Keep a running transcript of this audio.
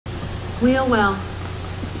Wheelwell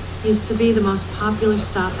used to be the most popular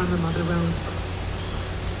stop on the Mother Road.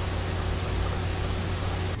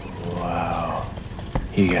 Wow.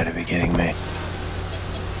 You gotta be kidding me.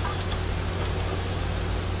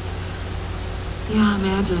 Yeah,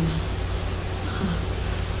 imagine.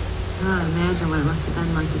 Imagine what it must have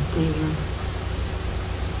been like to stay here.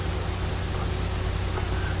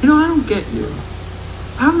 You know, I don't get you.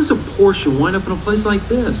 How does a Porsche wind up in a place like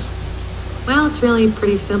this? Well, it's really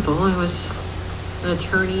pretty simple. I was an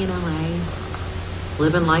attorney in LA,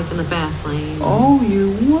 living life in the fast lane. Oh,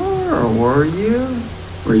 you were you?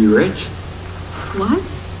 Were you rich? What?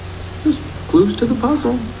 Just clues to the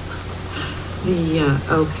puzzle.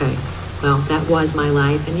 Okay. Well, that was my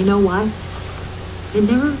life, and you know what? It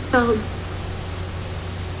never felt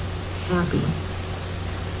happy.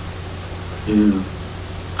 Yeah.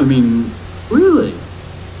 I mean, really?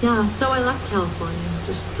 Yeah, so I left California.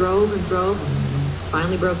 Just drove and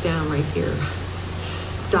finally broke down right here.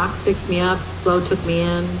 Doc fixed me up, Flo took me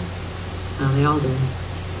in. Well, they all did.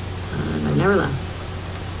 And I never left.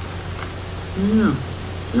 Yeah.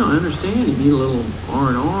 You know, I understand you need a little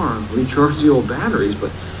R&R, recharge the old batteries,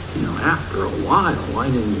 but, you know, after a while, why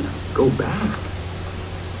didn't you go back?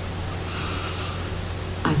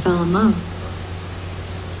 I fell in love.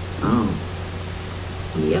 Oh.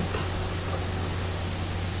 Yep.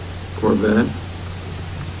 Corvette?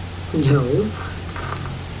 No.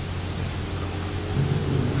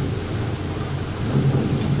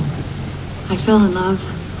 I fell in love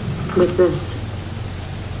with this.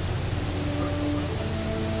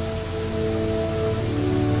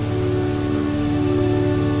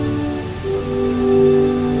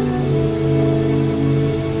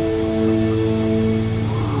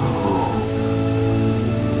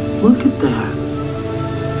 Look at that.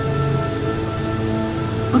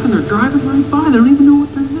 Look, and they're driving right by. They don't even know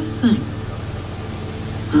what they're missing.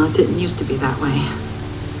 Well, it didn't used to be that way.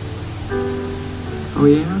 Oh,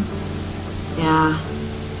 yeah? Yeah.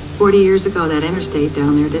 40 years ago, that interstate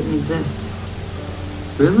down there didn't exist.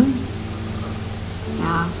 Really?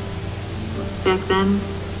 Yeah. Back then,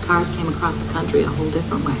 cars came across the country a whole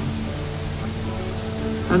different way.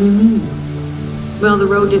 How do you mean? Well, the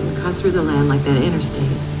road didn't cut through the land like that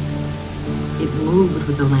interstate. It moved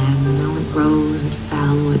with the land, you know, it rose, it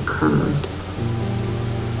fell, it curved.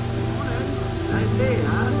 Nice day,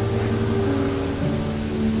 huh?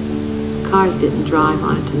 Cars didn't drive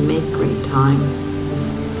on it to make great time.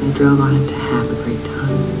 They drove on it to have a great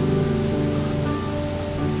time.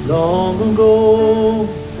 Long ago,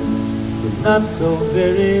 but not so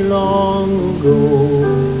very long ago,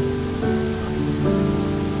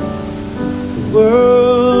 the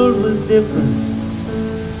world was different.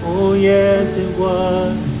 Oh yes, it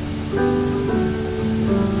was.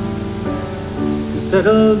 You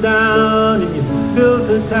settled down and you built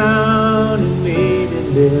a town and made it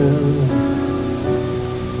live.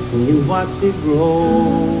 And you watched it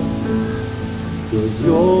grow. It was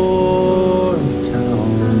your town.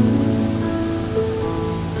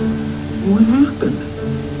 What happened?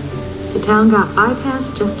 The town got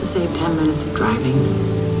bypassed just to save 10 minutes of driving.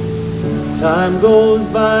 Time goes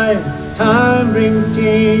by, time brings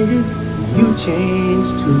changes, you change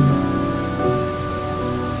too.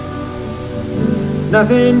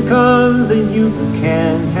 Nothing comes that you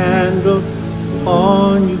can't handle, so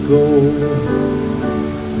on you go.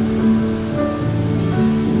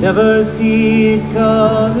 Never see it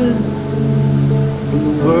coming when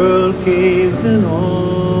the world caves in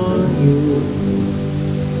on you.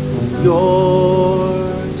 Your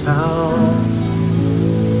town,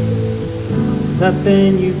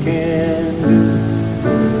 nothing you can do.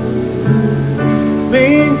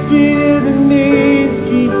 Main Street isn't Main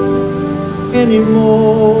Street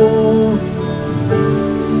anymore.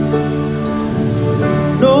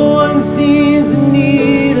 No one seems to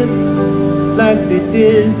need it like they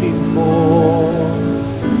did before.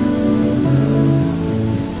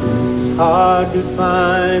 It's hard to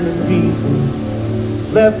find a reason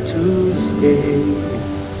left to stay.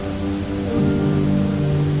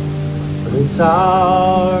 But it's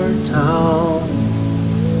our town.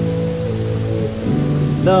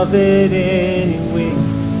 Love it anyway.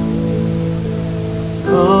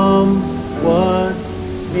 Come what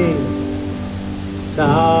may, it's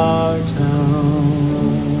our town.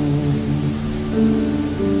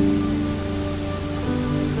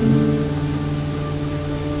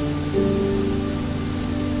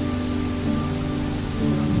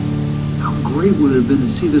 How great would it have been to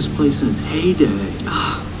see this place in its heyday?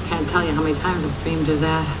 Oh, can't tell you how many times I've dreamed of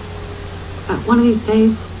that. But one of these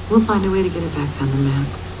days, we'll find a way to get it back on the map.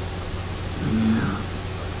 Yeah.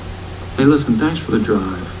 Hey, listen, thanks for the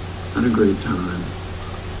drive. Had a great time.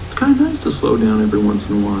 It's kind of nice to slow down every once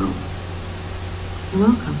in a while. You're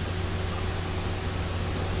welcome.